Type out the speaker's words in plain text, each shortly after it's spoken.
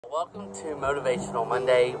Welcome to Motivational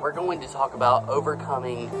Monday. We're going to talk about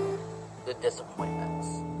overcoming the disappointments.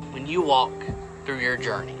 When you walk through your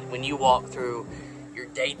journey, when you walk through your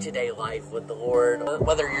day-to-day life with the Lord,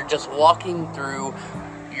 whether you're just walking through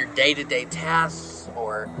your day-to-day tasks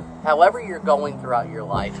or however you're going throughout your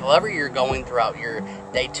life, however you're going throughout your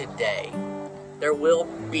day-to-day, there will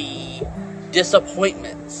be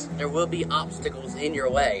disappointments. There will be obstacles in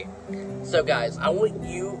your way. So guys, I want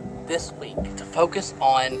you this week to focus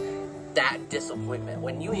on that disappointment.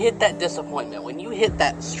 When you hit that disappointment, when you hit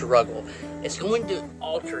that struggle, it's going to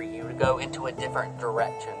alter you to go into a different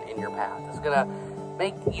direction in your path. It's going to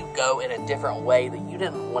make you go in a different way that you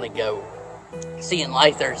didn't want to go. See, in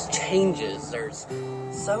life, there's changes. There's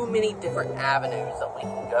so many different avenues that we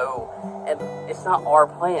can go, and it's not our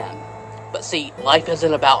plan. But see, life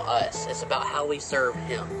isn't about us. It's about how we serve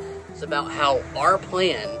Him. It's about how our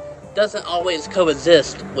plan doesn't always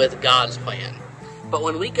coexist with God's plan. But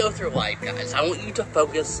when we go through life, guys, I want you to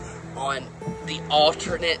focus on the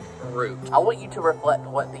alternate route. I want you to reflect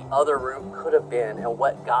what the other route could have been and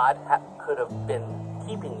what God could have been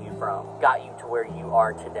keeping you from got you to where you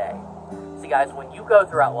are today. See, guys, when you go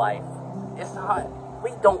throughout life,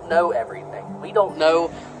 we don't know everything. We don't know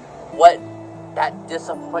what that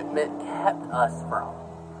disappointment kept us from.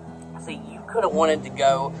 See, you could have wanted to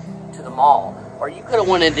go to the mall, or you could have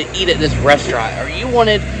wanted to eat at this restaurant, or you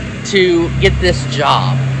wanted to get this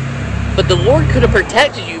job. But the Lord could have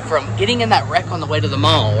protected you from getting in that wreck on the way to the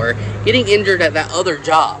mall, or getting injured at that other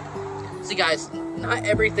job. See, guys, not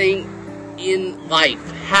everything in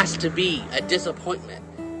life has to be a disappointment.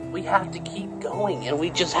 We have to keep going, and we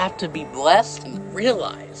just have to be blessed and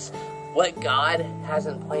realize what God has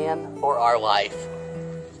in plan for our life.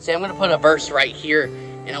 See, I'm going to put a verse right here,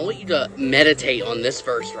 and I want you to meditate on this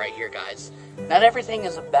verse right here, guys. Not everything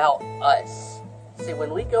is about us. See,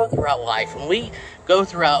 when we go throughout life, when we go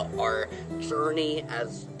throughout our journey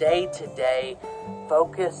as day to day,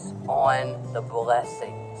 focus on the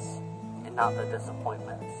blessings and not the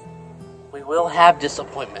disappointments. We will have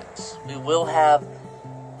disappointments. We will have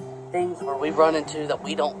things where we run into that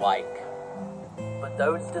we don't like. But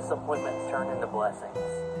those disappointments turn into blessings.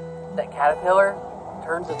 That caterpillar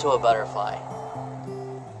turns into a butterfly.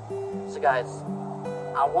 So guys,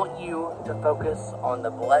 I want you to focus on the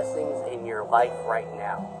blessings in your life right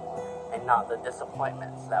now and not the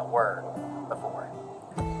disappointments that were before.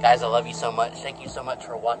 Guys, I love you so much. Thank you so much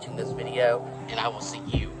for watching this video, and I will see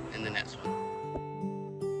you in the next one.